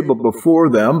on the table before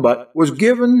them, but was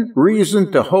given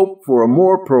reason to hope for a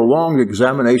more prolonged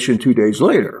examination 2 days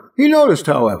later. He noticed,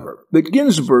 however, that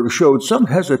Ginsburg showed some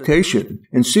hesitation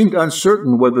and seemed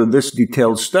uncertain whether this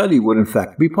detailed study would in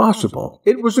fact be possible.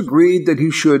 It was agreed that he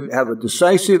should have a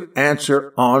decisive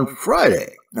answer on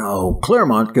Friday. Now,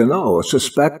 Clermont-Ganneau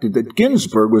suspected that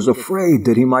Ginsburg was afraid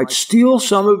that he might steal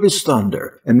some of his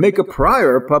thunder and make a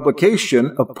prior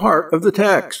publication of part of the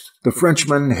text. The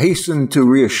Frenchman hastened to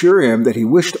reassure him that he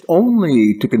wished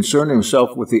only to concern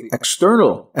himself with the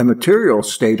external and material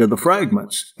state of the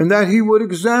fragments, and that he would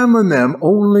examine them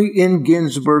only in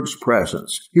Ginsburg's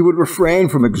presence. He would refrain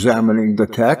from examining the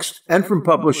text and from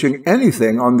publishing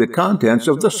anything on the contents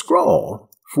of the scroll.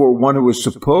 For one who was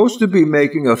supposed to be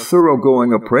making a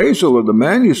thoroughgoing appraisal of the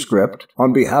manuscript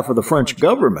on behalf of the French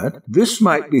government, this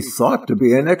might be thought to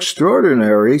be an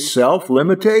extraordinary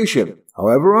self-limitation.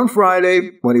 However, on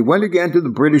Friday, when he went again to the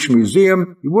British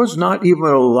Museum, he was not even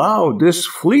allowed this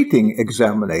fleeting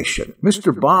examination.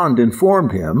 Mr. Bond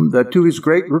informed him that, to his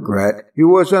great regret, he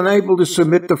was unable to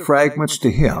submit the fragments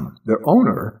to him. Their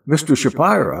owner, Mr.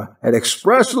 Shapira, had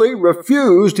expressly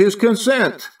refused his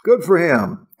consent. Good for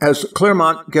him. As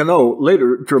Clermont-Ganneau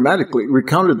later dramatically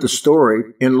recounted the story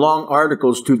in long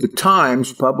articles to The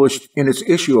Times published in its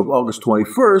issue of August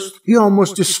 21st, he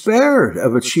almost despaired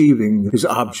of achieving his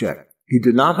object. He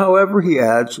did not, however, he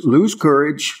adds, lose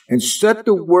courage and set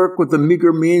to work with the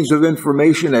meager means of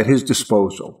information at his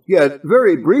disposal. He had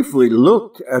very briefly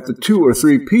looked at the 2 or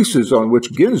 3 pieces on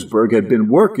which Ginsburg had been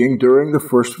working during the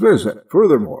first visit.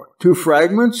 Furthermore, 2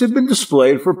 fragments had been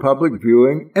displayed for public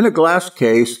viewing in a glass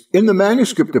case in the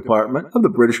manuscript department of the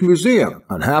British Museum.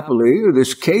 Unhappily,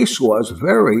 this case was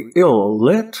very ill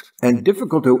lit and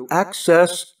difficult to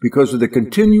access because of the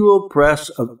continual press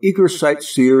of eager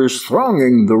sightseers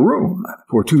thronging the room.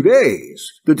 For 2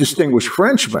 days, the distinguished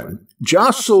Frenchman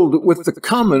jostled with the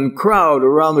common crowd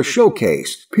around the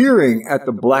showcase, peering at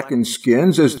the blackened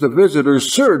skins as the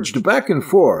visitors surged back and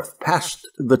forth past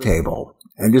the table.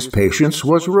 And his patience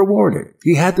was rewarded.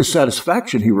 He had the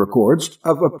satisfaction, he records,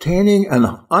 of obtaining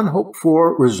an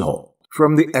unhoped-for result.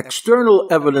 From the external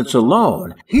evidence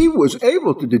alone, he was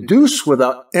able to deduce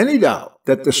without any doubt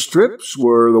that the strips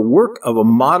were the work of a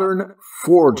modern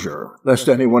forger. Lest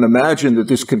anyone imagine that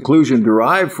this conclusion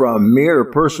derived from mere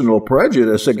personal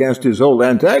prejudice against his old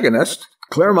antagonist,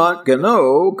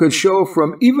 Clermont-Ganneau could show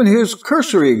from even his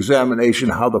cursory examination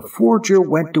how the forger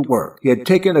went to work. He had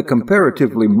taken a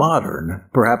comparatively modern,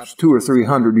 perhaps 200 or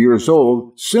 300 years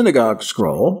old, synagogue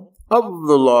scroll, of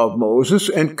the Law of Moses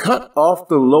and cut off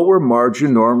the lower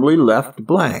margin normally left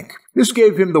blank. This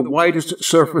gave him the widest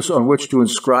surface on which to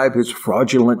inscribe his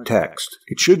fraudulent text.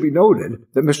 It should be noted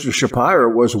that Mr.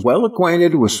 Shapira was well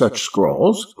acquainted with such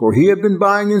scrolls, for he had been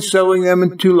buying and selling them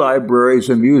into libraries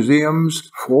and museums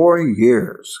for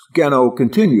years. Gano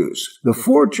continues, the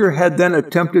forger had then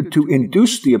attempted to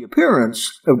induce the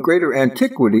appearance of greater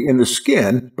antiquity in the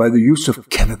skin by the use of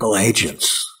chemical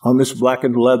agents. On this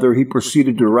blackened leather, he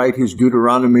proceeded to write his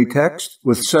Deuteronomy text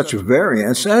with such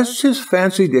variance as his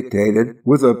fancy dictated,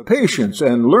 with a patience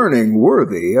and learning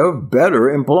worthy of better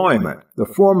employment. The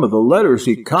form of the letters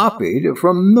he copied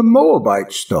from the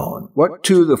Moabite stone. What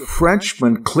to the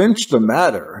Frenchman clinched the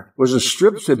matter was the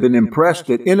strips had been impressed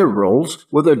at intervals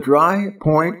with a dry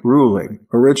point ruling,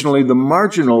 originally the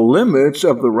marginal limits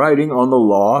of the writing on the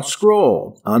law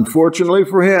scroll. Unfortunately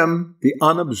for him, the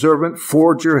unobservant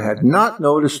forger had not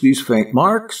noticed these faint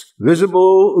marks,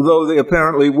 visible though they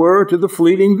apparently were to the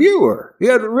fleeting viewer. He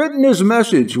had written his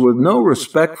message with no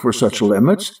respect for such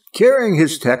limits, carrying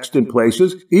his text in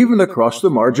places even across the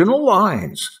marginal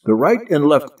lines. The right and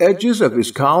left edges of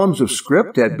his columns of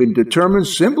script had been determined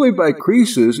simply by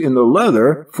creases in the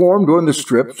leather formed when the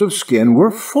strips of skin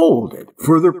were folded.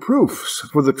 Further proofs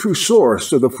for the true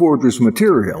source of the forger's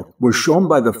material was shown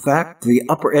by the fact the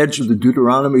upper edge of the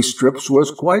Deuteronomy strips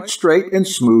was quite straight and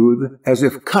smooth, as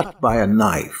if cut by a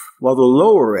knife, while the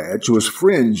lower edge was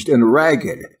fringed and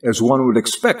ragged, as one would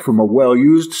expect from a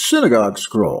well-used synagogue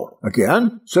scroll.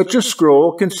 Again, such a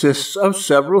scroll consists of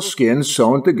several skins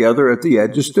sewn together at the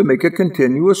edges to make a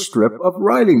continuous strip of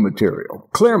writing material.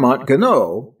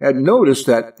 Clermont-Ganneau had noticed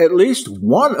that at least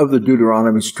one of the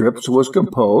Deuteronomy strips was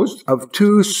composed of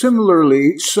two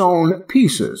similarly sewn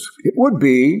pieces. It would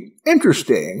be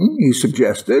interesting, he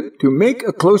suggested, to make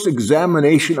a close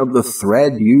examination of the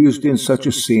thread used in such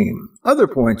a seam. Other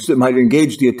points that might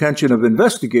engage the attention of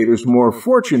investigators more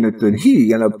fortunate than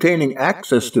he in obtaining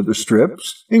access to the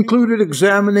strips included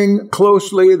examining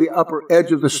closely the upper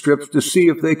edge of the strips to see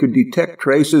if they could detect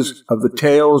traces of the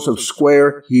tails of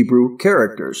square Hebrew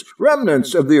characters,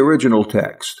 remnants of the original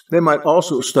text. They might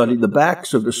also study the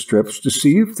backs of the strips to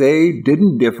see if they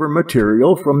didn't differ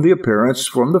material from the appearance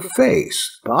from the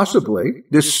face. Possibly,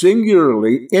 this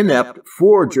singularly inept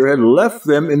forger had left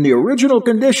them in the original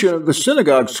condition of the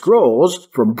synagogue scrolls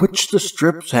from which the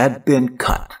strips had been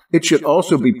cut. It should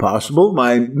also be possible,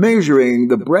 by measuring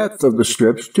the breadth of the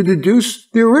strips, to deduce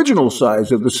the original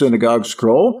size of the synagogue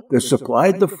scroll that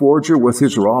supplied the forger with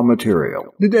his raw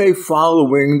material. The day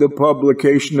following the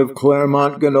publication of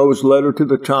Clermont-Ganneau's letter to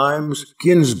the Times,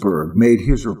 Ginsburg made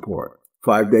his report.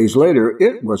 5 days later,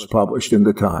 it was published in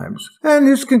the Times, and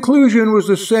his conclusion was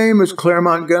the same as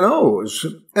Clermont-Ganneau's,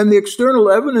 and the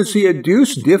external evidence he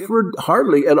adduced differed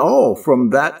hardly at all from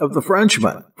that of the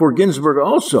Frenchman. For Ginsburg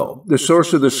also, the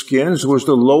source of the skins was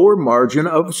the lower margin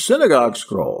of synagogue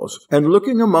scrolls, and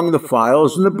looking among the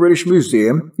files in the British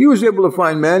Museum, he was able to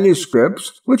find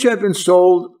manuscripts which had been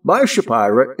sold by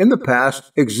Shapira in the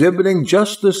past exhibiting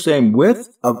just the same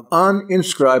width of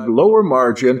uninscribed lower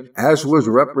margin as was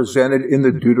represented in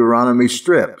the Deuteronomy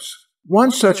strips.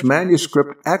 One such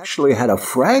manuscript actually had a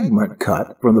fragment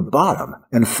cut from the bottom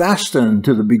and fastened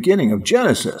to the beginning of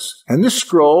Genesis, and this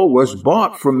scroll was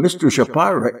bought from Mr.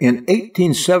 Shapira in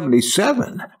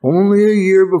 1877, only a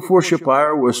year before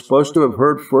Shapira was supposed to have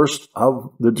heard first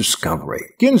of the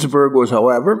discovery. Ginsburg was,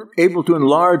 however, able to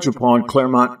enlarge upon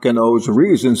Clermont-Ganneau's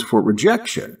reasons for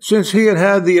rejection, since he had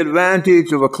had the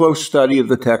advantage of a close study of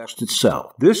the text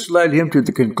itself. This led him to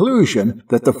the conclusion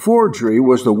that the forgery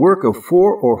was the work of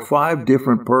 4 or 5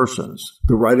 different persons.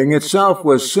 The writing itself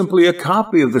was simply a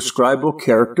copy of the scribal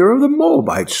character of the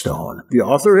Moabite stone. The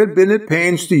author had been at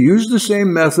pains to use the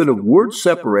same method of word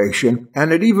separation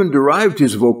and had even derived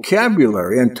his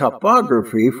vocabulary and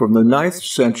topography from the 9th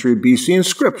century BC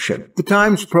inscription. The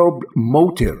Times probed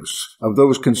motives of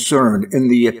those concerned in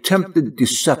the attempted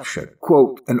deception.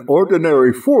 Quote, "An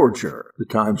ordinary forger," the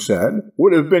Times said,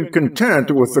 "would have been content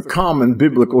with the common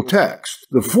biblical text.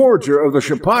 The forger of the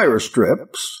Shapira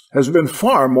strips has been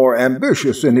far more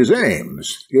ambitious in his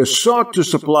aims. He has sought to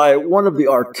supply one of the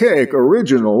archaic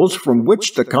originals from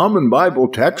which the common Bible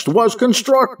text was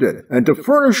constructed, and to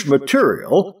furnish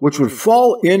material which would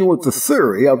fall in with the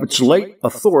theory of its late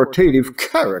authoritative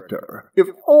character. If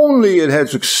only it had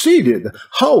succeeded,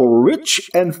 how rich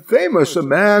and famous a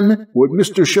man would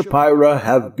Mr. Shapira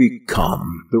have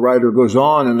become." The writer goes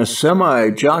on in a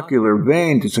semi-jocular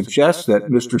vein to suggest that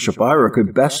Mr. Shapira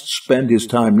could best spend his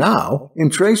time now in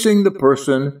tracing the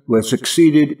person who had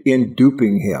succeeded in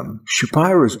duping him.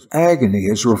 Shapira's agony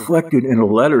is reflected in a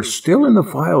letter still in the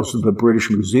files of the British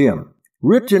Museum.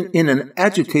 written in an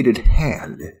agitated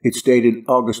hand. It's dated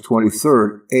August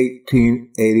 23rd,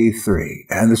 1883.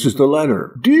 And this is the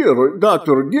letter. Dear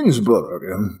Dr. Ginsburg,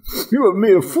 you have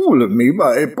made a fool of me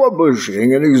by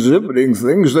publishing and exhibiting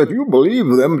things that you believe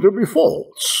them to be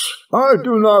false. I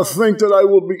do not think that I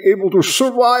will be able to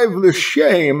survive the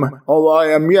shame, although I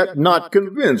am yet not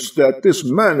convinced that this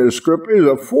manuscript is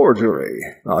a forgery.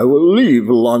 I will leave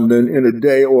London in a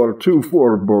day or two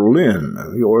for Berlin.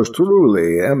 Yours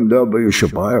truly, M.W.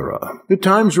 Shapira. The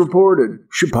Times reported,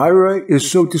 Shapira is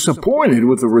so disappointed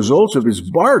with the results of his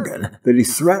bargain that he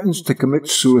threatens to commit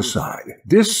suicide.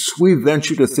 This we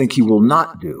venture to think he will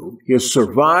not do. He has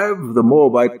survived the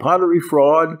Moabite pottery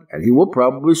fraud, and he will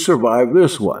probably survive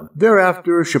this one.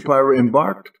 Thereafter, Shapira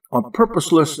embarked on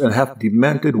purposeless and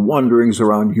half-demented wanderings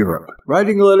around Europe.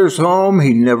 Writing letters home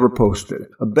he never posted,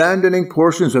 abandoning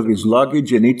portions of his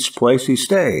luggage in each place he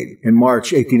stayed. In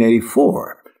March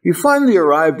 1884, he finally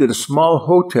arrived at a small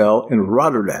hotel in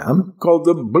Rotterdam called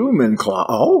the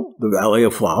Blumenklau, the Valley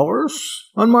of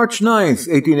Flowers. On March 9th,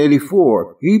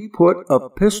 1884, he put a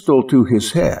pistol to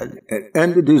his head and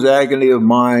ended his agony of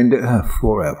mind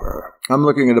forever. I'm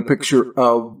looking at a picture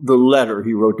of the letter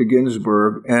he wrote to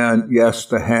Ginsburg, and yes,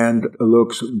 the hand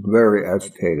looks very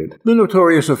agitated. The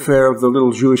notorious affair of the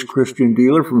little Jewish Christian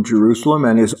dealer from Jerusalem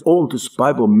and his oldest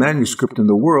Bible manuscript in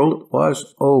the world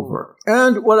was over.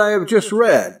 And what I have just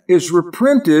read is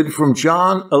reprinted from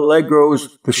John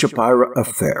Allegro's The Shapira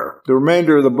Affair. The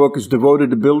remainder of the book is devoted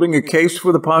to building a case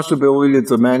for the possibility that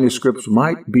the manuscripts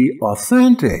might be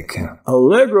authentic.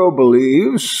 Allegro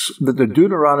believes that the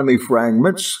Deuteronomy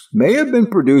fragments may have been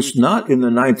produced not in the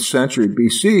 9th century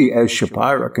BC, as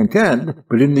Shapira contend,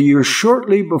 but in the years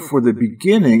shortly before the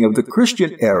beginning of the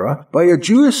Christian era by a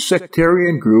Jewish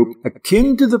sectarian group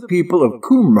akin to the people of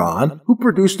Qumran who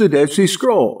produced the Dead Sea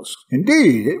Scrolls.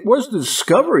 Indeed, it was the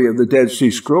discovery of the Dead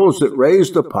Sea Scrolls that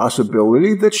raised the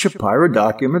possibility that Shapira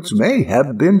documents may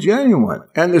have been genuine.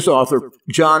 And this author,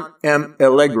 John M.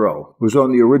 Allegro, was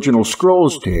on the original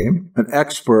Scrolls team, an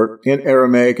expert in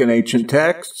Aramaic and ancient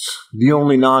texts, the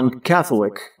only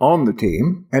non-Catholic on the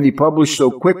team, and he published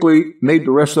so quickly, made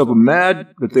the rest of them mad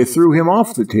that they threw him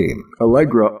off the team.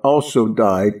 Allegro also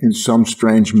died in some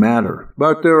strange manner.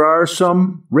 But there are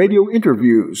some radio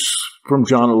interviews from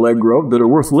John Allegro that are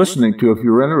worth listening to if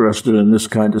you're interested in this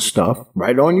kind of stuff,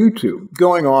 right on YouTube.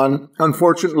 Going on,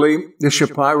 unfortunately, the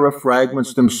Shapira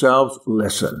fragments themselves,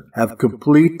 have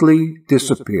completely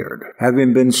disappeared,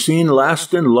 having been seen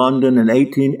last in London in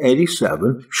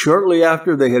 1887, shortly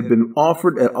after they had been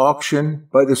offered at auction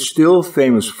by the still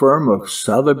famous firm of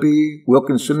Sotheby,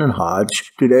 Wilkinson &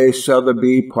 Hodge, today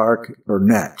Sotheby, Park,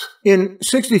 Burnett. In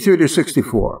 63 to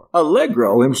 64,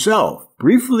 Allegro himself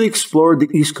briefly explored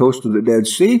the east coast of the Dead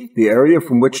Sea, the area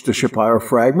from which the Shapira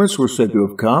fragments were said to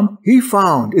have come. He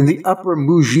found in the upper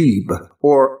Mujib,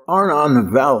 or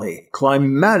Arnon Valley,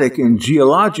 climatic and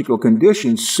geological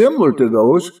conditions similar to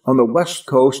those on the west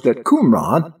coast at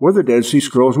Qumran, where the Dead Sea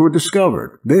Scrolls were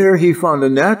discovered. There he found a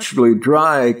naturally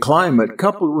dry climate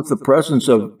coupled with the presence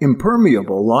of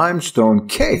impermeable limestone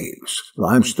caves.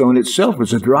 Limestone itself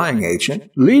is a drying agent,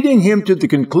 leading him to the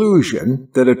conclusion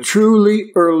that a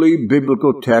truly early biblical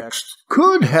text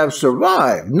could have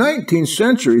survived 19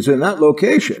 centuries in that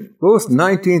location. Both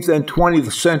 19th and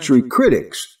 20th century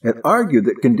critics had argued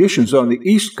that conditions on the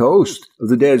east coast of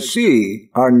the Dead Sea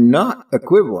are not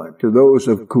equivalent to those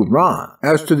of Qumran.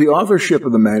 As to the authorship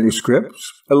of the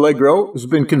manuscripts, Allegro has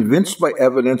been convinced by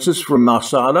evidences from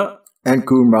Masada and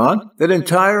Qumran that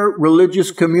entire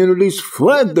religious communities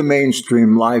fled the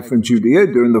mainstream life in Judea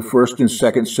during the 1st and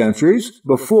 2nd centuries,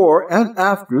 before and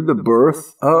after the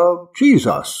birth of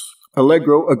Jesus.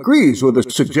 Allegro agrees with a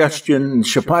suggestion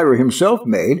Shapira himself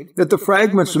made that the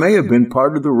fragments may have been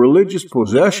part of the religious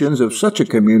possessions of such a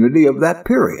community of that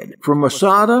period. From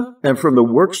Masada and from the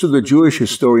works of the Jewish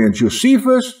historian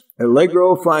Josephus,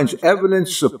 Allegro finds evidence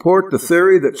to support the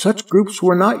theory that such groups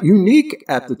were not unique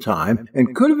at the time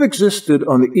and could have existed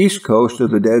on the east coast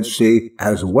of the Dead Sea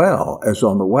as well as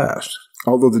on the west.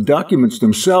 Although the documents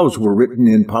themselves were written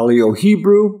in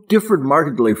Paleo-Hebrew, differed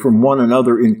markedly from one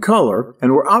another in color,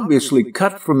 and were obviously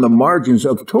cut from the margins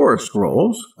of Torah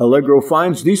scrolls, Allegro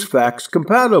finds these facts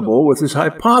compatible with his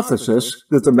hypothesis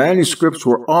that the manuscripts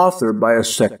were authored by a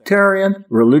sectarian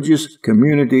religious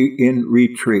community in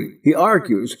retreat. He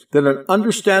argues that an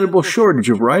understandable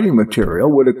shortage of writing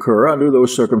material would occur under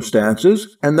those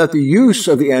circumstances, and that the use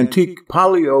of the antique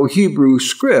Paleo-Hebrew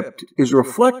script is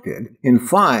reflected in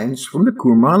finds from the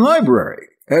Qumran library.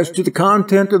 As to the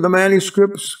content of the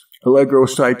manuscripts, Allegro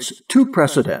cites two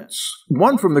precedents,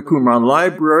 one from the Qumran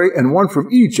Library and one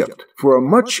from Egypt, for a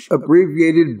much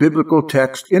abbreviated biblical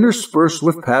text interspersed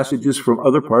with passages from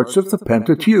other parts of the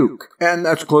Pentateuch. And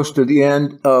that's close to the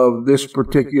end of this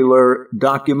particular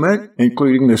document,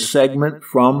 including this segment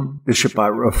from the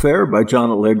Shapira Affair by John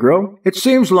Allegro. It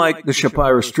seems like the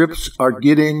Shapira strips are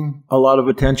getting a lot of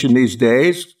attention these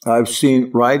days. I've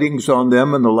seen writings on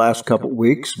them in the last couple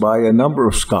weeks by a number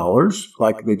of scholars,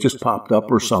 like they just popped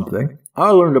up or something. I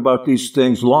learned about these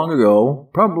things long ago,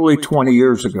 probably 20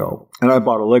 years ago, and I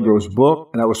bought Allegro's book,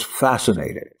 and I was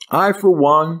fascinated. I, for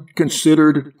one,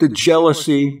 considered the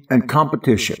jealousy and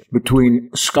competition between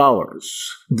scholars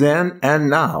then and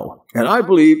now, and I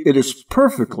believe it is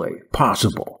perfectly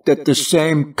possible that the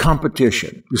same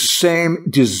competition, the same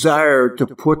desire to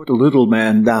put the little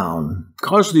man down,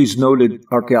 caused these noted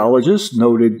archaeologists,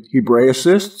 noted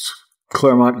Hebraicists,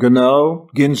 Clermont-Ganneau,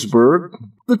 Ginsburg.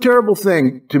 The terrible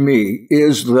thing to me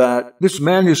is that this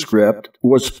manuscript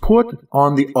was put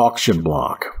on the auction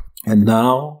block, and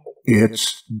now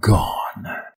it's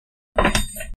gone.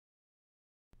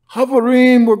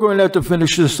 Havarim, we're going to have to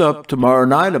finish this up tomorrow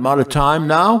night. I'm out of time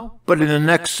now, but in the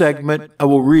next segment, I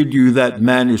will read you that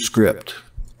manuscript,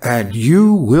 and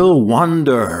you will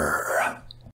wonder.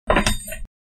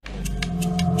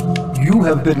 You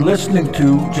have been listening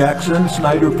to Jackson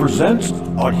Snyder Presents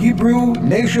on Hebrew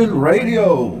Nation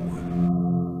Radio.